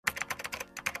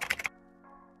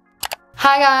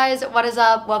Hi guys, what is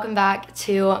up? Welcome back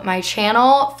to my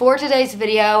channel. For today's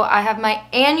video, I have my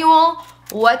annual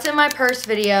What's in My Purse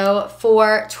video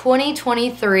for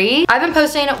 2023. I've been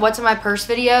posting What's in My Purse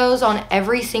videos on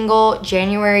every single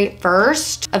January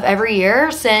 1st of every year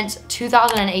since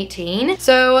 2018.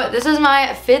 So this is my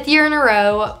 5th year in a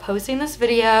row posting this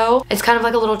video. It's kind of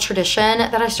like a little tradition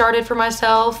that I started for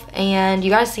myself, and you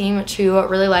guys seem to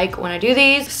really like when I do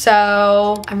these,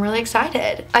 so I'm really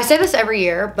excited. I say this every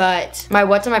year, but my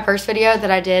What's in My Purse video that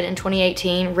I did in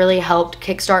 2018 really helped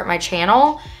kickstart my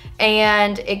channel.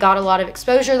 And it got a lot of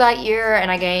exposure that year, and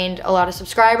I gained a lot of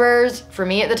subscribers for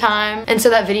me at the time. And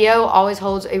so that video always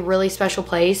holds a really special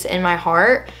place in my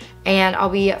heart, and I'll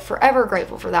be forever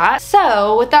grateful for that.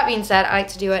 So with that being said, I like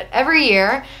to do it every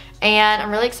year, and I'm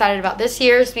really excited about this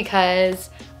year's because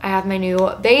I have my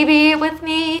new baby with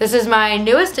me. This is my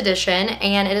newest addition,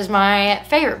 and it is my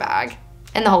favorite bag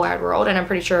in the whole wide world, and I'm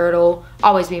pretty sure it'll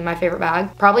always be my favorite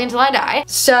bag, probably until I die.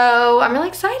 So I'm really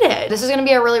excited. This is gonna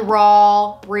be a really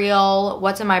raw, real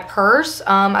What's in My Purse.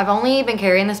 I've only been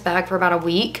carrying this bag for about a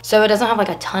week, so it doesn't have like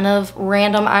a ton of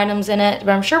random items in it,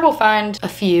 but I'm sure we'll find a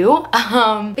few.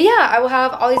 But yeah, I will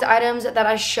have all these items that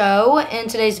I show in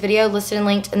today's video listed and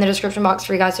linked in the description box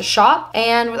for you guys to shop.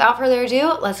 And without further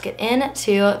ado, let's get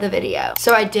into the video.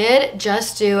 So I did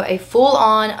just do a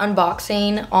full-on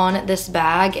unboxing on this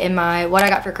bag in my What I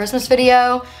Got for Christmas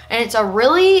video, and it's a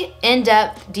really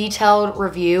in-depth, detailed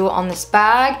review on this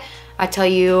bag. I tell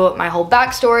you my whole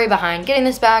backstory behind getting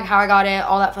this bag, how I got it,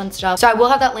 all that fun stuff. So I will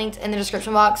have that linked in the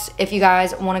description box if you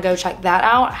guys want to go check that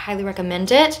out. I highly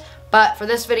recommend it. But for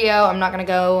this video, I'm not gonna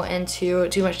go into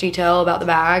too much detail about the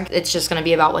bag. It's just gonna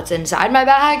be about what's inside my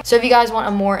bag. So if you guys want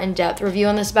a more in-depth review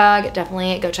on this bag,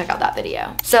 definitely go check out that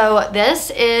video. So this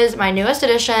is my newest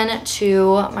addition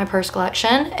to my purse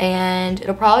collection, and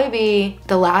it'll probably be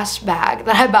the last bag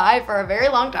that I buy for a very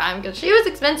long time because she was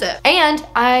expensive. And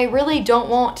I really don't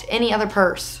want any other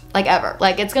purse, like ever.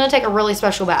 Like, it's gonna take a really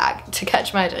special bag to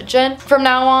catch my attention from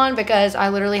now on, because I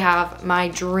literally have my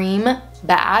dream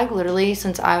bag literally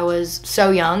since I was so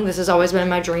young. This has always been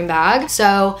my dream bag.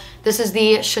 So this is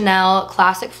the Chanel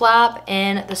Classic Flap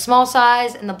in the small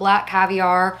size in the black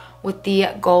caviar with the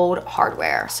gold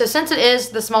hardware. So since it is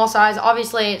the small size,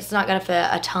 obviously it's not gonna fit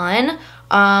a ton,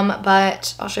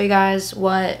 but I'll show you guys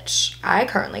what I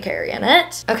currently carry in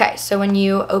it. Okay, so when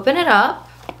you open it up,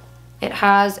 it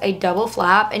has a double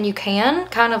flap, and you can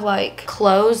kind of like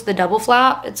close the double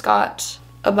flap. It's got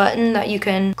a button that you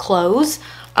can close,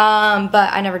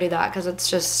 but I never do that because it's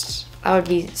just, that would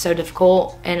be so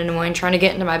difficult and annoying trying to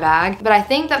get into my bag. But I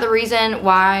think that the reason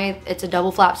why it's a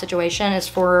double flap situation is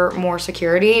for more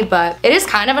security, but it is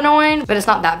kind of annoying, but it's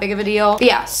not that big of a deal. But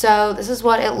yeah, so this is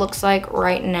what it looks like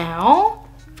right now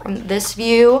from this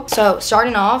view. So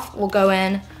starting off, we'll go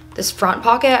in this front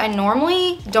pocket. I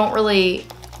normally don't really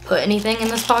put anything in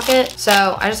this pocket,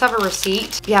 so I just have a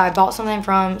receipt. Yeah, I bought something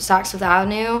from Saks Fifth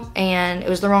Avenue and it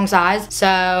was the wrong size,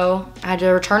 so I had to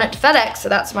return it to FedEx, so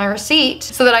that's my receipt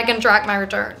so that I can track my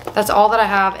return. That's all that I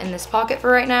have in this pocket for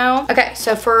right now. Okay,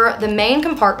 so for the main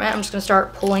compartment, I'm just gonna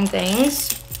start pulling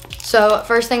things. So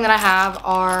first thing that I have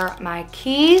are my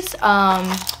keys.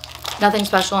 Nothing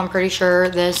special. I'm pretty sure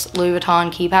this Louis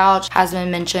Vuitton key pouch has been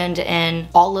mentioned in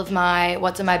all of my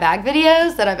What's in My Bag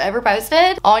videos that I've ever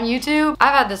posted on YouTube.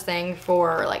 I've had this thing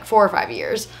for like 4 or 5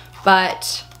 years,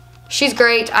 but she's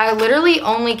great. I literally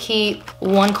only keep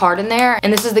one card in there,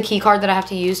 and this is the key card that I have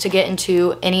to use to get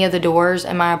into any of the doors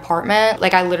in my apartment.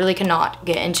 Like, I literally cannot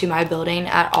get into my building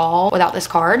at all without this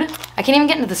card. I can't even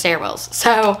get into the stairwells.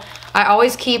 So I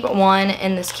always keep one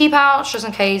in this key pouch just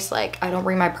in case like I don't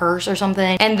bring my purse or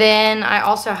something. And then I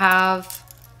also have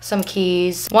some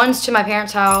keys. One's to my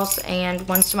parents' house and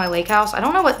one's to my lake house. I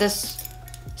don't know what this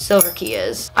silver key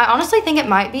is. I honestly think it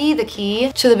might be the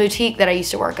key to the boutique that I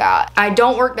used to work at. I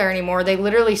don't work there anymore. They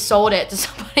literally sold it to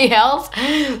somebody else.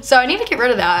 So I need to get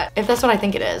rid of that if that's what I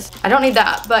think it is. I don't need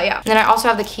that, but yeah. And then I also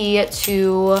have the key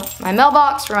to my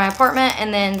mailbox for my apartment.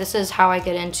 And then this is how I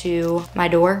get into my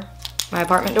door, my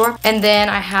apartment door. And then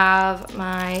I have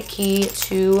my key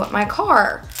to my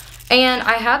car. And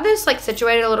I had this like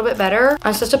situated a little bit better.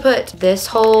 I'm supposed to put this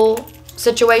whole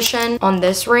situation on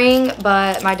this ring,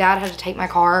 but my dad had to take my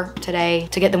car today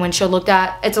to get the windshield looked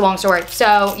at. It's a long story.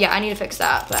 So yeah, I need to fix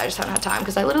that, but I just haven't had time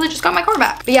because I literally just got my car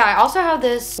back. But yeah, I also have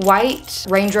this white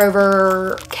Range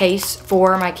Rover case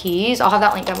for my keys. I'll have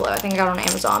that link down below. I think I got it on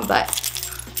Amazon, but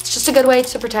it's just a good way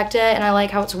to protect it, and I like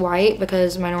how it's white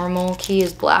because my normal key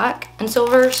is black and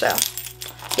silver. So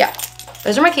yeah,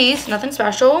 those are my keys, nothing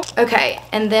special. Okay,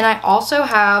 and then I also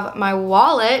have my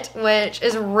wallet, which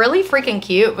is really freaking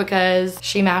cute because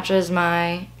she matches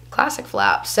my classic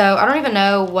flap. So I don't even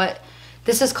know what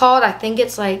This is called, I think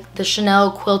it's like the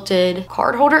Chanel quilted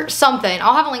card holder, something.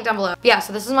 I'll have a link down below. But yeah,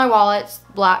 so this is my wallet. It's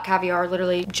black caviar,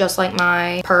 literally just like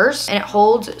my purse. And it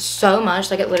holds so much,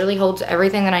 like it literally holds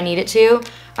everything that I need it to.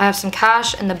 I have some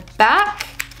cash in the back.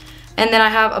 And then I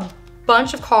have a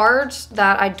bunch of cards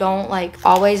that I don't like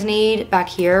always need back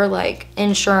here, like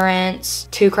insurance,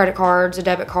 2 credit cards, a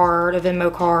debit card, a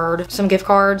Venmo card, some gift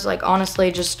cards, like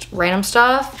honestly just random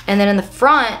stuff. And then in the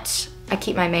front, I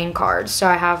keep my main cards. So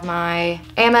I have my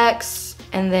Amex,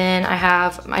 and then I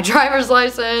have my driver's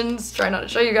license, try not to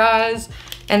show you guys.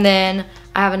 And then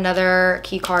I have another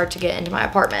key card to get into my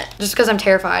apartment, just because I'm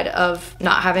terrified of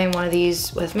not having one of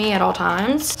these with me at all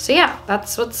times. So yeah,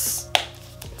 that's it's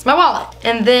my wallet.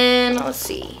 And then, let's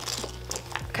see.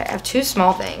 Okay, I have 2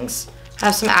 small things. I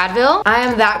have some Advil. I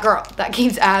am that girl that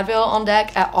keeps Advil on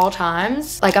deck at all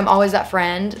times. Like, I'm always that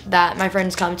friend that my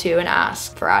friends come to and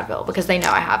ask for Advil because they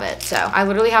know I have it. So I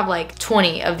literally have like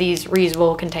 20 of these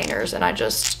reusable containers, and I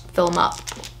just fill them up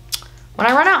when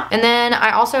I run out. And then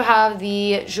I also have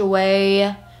the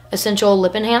Jouer Essential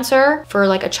Lip Enhancer for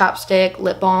like a chapstick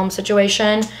lip balm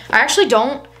situation. I actually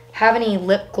don't have any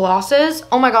lip glosses.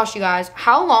 Oh my gosh, you guys,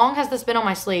 how long has this been on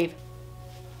my sleeve?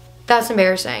 That's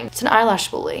embarrassing. It's an eyelash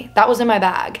spoolie. That was in my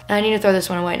bag. And I need to throw this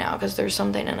one away now because there's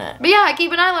something in it. But yeah, I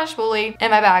keep an eyelash spoolie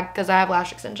in my bag because I have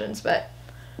lash extensions, but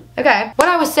okay. What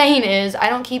I was saying is I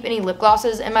don't keep any lip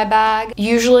glosses in my bag.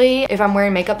 Usually if I'm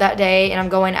wearing makeup that day and I'm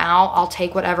going out, I'll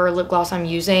take whatever lip gloss I'm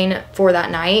using for that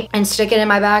night and stick it in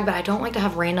my bag, but I don't like to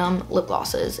have random lip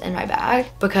glosses in my bag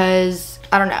because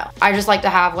I don't know. I just like to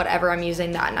have whatever I'm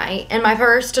using that night in my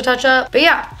purse to touch up. But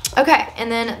yeah, okay. And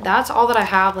then that's all that I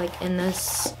have like in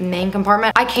this main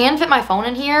compartment. I can fit my phone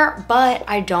in here, but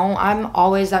I don't. I'm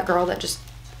always that girl that just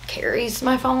carries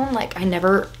my phone. Like I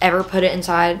never ever put it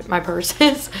inside my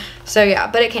purses. So yeah,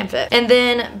 but it can fit. And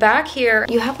then back here,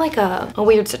 you have like a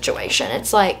weird situation.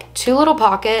 It's like 2 little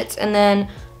pockets and then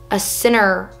a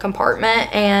center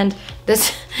compartment, and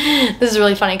this is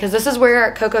really funny because this is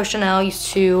where Coco Chanel used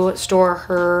to store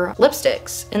her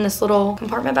lipsticks, in this little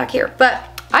compartment back here. But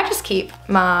I just keep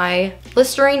my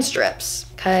Listerine strips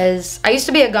because I used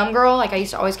to be a gum girl. Like I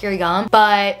used to always carry gum,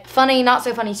 but funny, not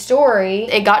so funny story.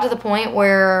 It got to the point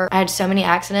where I had so many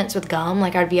accidents with gum.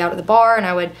 Like I'd be out at the bar and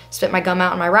I would spit my gum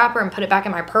out in my wrapper and put it back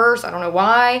in my purse. I don't know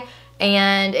why.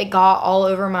 And it got all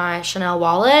over my Chanel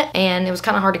wallet and it was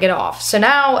kind of hard to get off. So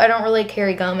now I don't really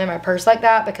carry gum in my purse like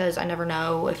that because I never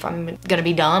know if I'm gonna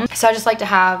be dumb. So I just like to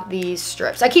have these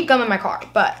strips. I keep gum in my car,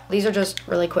 but these are just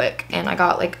really quick and I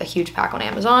got like a huge pack on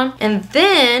Amazon. And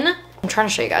then, I'm trying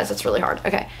to show you guys, it's really hard.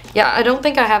 Okay, yeah, I don't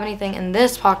think I have anything in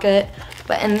this pocket,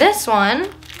 but in this one,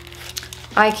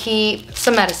 I keep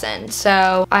some medicine.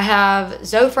 So I have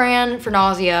Zofran for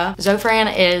nausea.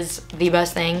 Zofran is the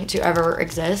best thing to ever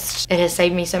exist. It has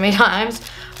saved me so many times.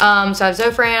 So I have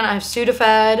Zofran, I have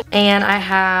Sudafed, and I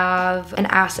have an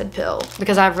acid pill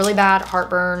because I have really bad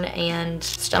heartburn and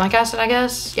stomach acid, I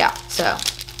guess. Yeah, so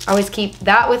I always keep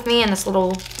that with me in this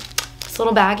little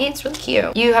baggie. It's really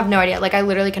cute. You have no idea. Like I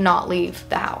literally cannot leave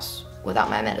the house without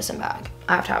my medicine bag.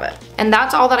 I have to have it. And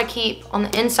that's all that I keep on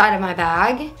the inside of my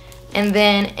bag. And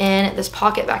then in this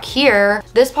pocket back here,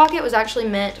 this pocket was actually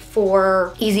meant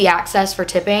for easy access for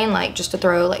tipping, like just to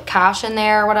throw like cash in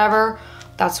there or whatever.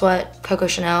 That's what Coco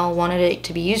Chanel wanted it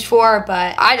to be used for,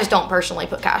 but I just don't personally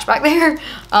put cash back there.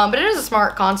 But it is a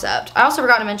smart concept. I also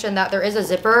forgot to mention that there is a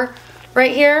zipper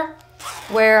right here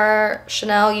where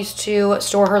Chanel used to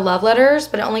store her love letters,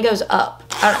 but it only goes up.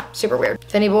 I don't know, super weird.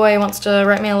 If any boy wants to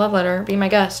write me a love letter, be my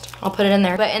guest. I'll put it in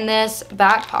there. But in this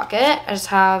back pocket, I just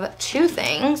have 2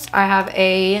 things. I have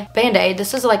a Band-Aid.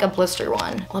 This is like a blister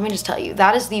one. Let me just tell you,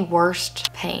 that is the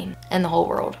worst pain in the whole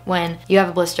world. When you have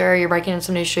a blister, you're breaking in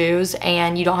some new shoes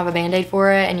and you don't have a Band-Aid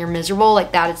for it and you're miserable,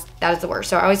 like that is the worst.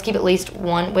 So I always keep at least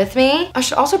one with me. I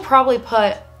should also probably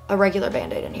put a regular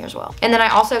Band-Aid in here as well. And then I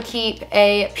also keep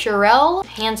a Purell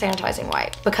hand sanitizing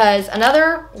wipe because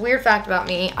another weird fact about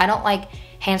me, I don't like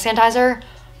hand sanitizer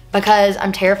because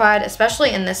I'm terrified,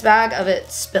 especially in this bag, of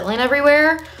it spilling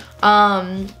everywhere.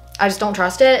 I just don't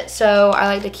trust it. So I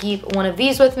like to keep one of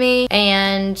these with me,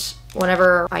 and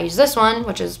whenever I use this one,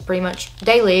 which is pretty much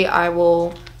daily, I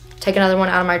will take another one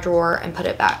out of my drawer and put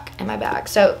it back in my bag.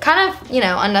 So kind of, you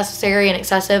know, unnecessary and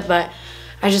excessive, but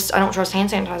I don't trust hand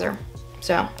sanitizer.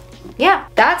 So yeah,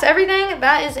 that's everything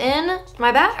that is in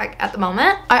my bag at the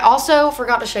moment. I also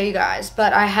forgot to show you guys,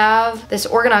 but I have this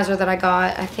organizer that I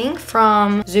got, I think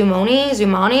from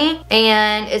Zumani,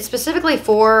 and it's specifically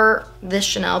for this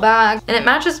Chanel bag, and it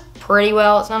matches pretty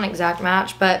well. It's not an exact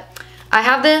match, but I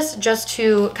have this just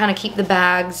to kind of keep the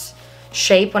bag's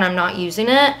shape when I'm not using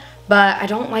it. but I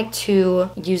don't like to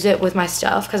use it with my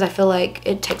stuff because I feel like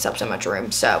it takes up so much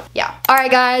room. So yeah. All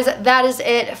right, guys, that is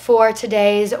it for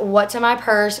today's What's in My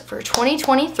Purse for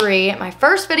 2023. My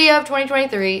first video of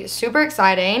 2023. Super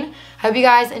exciting. Hope you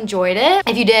guys enjoyed it.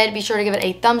 If you did, be sure to give it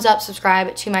a thumbs up,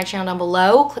 subscribe to my channel down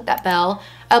below, click that bell.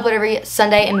 I upload every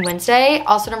Sunday and Wednesday.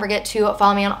 Also, don't forget to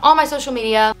follow me on all my social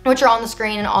media, which are on the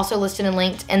screen and also listed and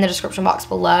linked in the description box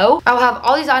below. I will have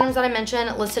all these items that I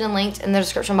mentioned listed and linked in the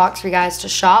description box for you guys to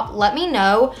shop. Let me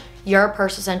know your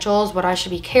purse essentials, what I should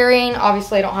be carrying.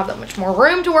 Obviously, I don't have that much more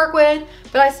room to work with,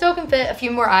 but I still can fit a few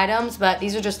more items, but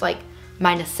these are just like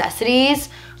my necessities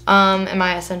and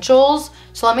my essentials.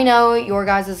 So let me know your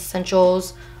guys'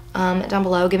 essentials down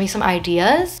below. Give me some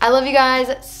ideas. I love you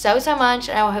guys so much,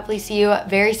 and I will hopefully see you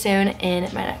very soon in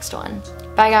my next one.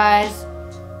 Bye, guys.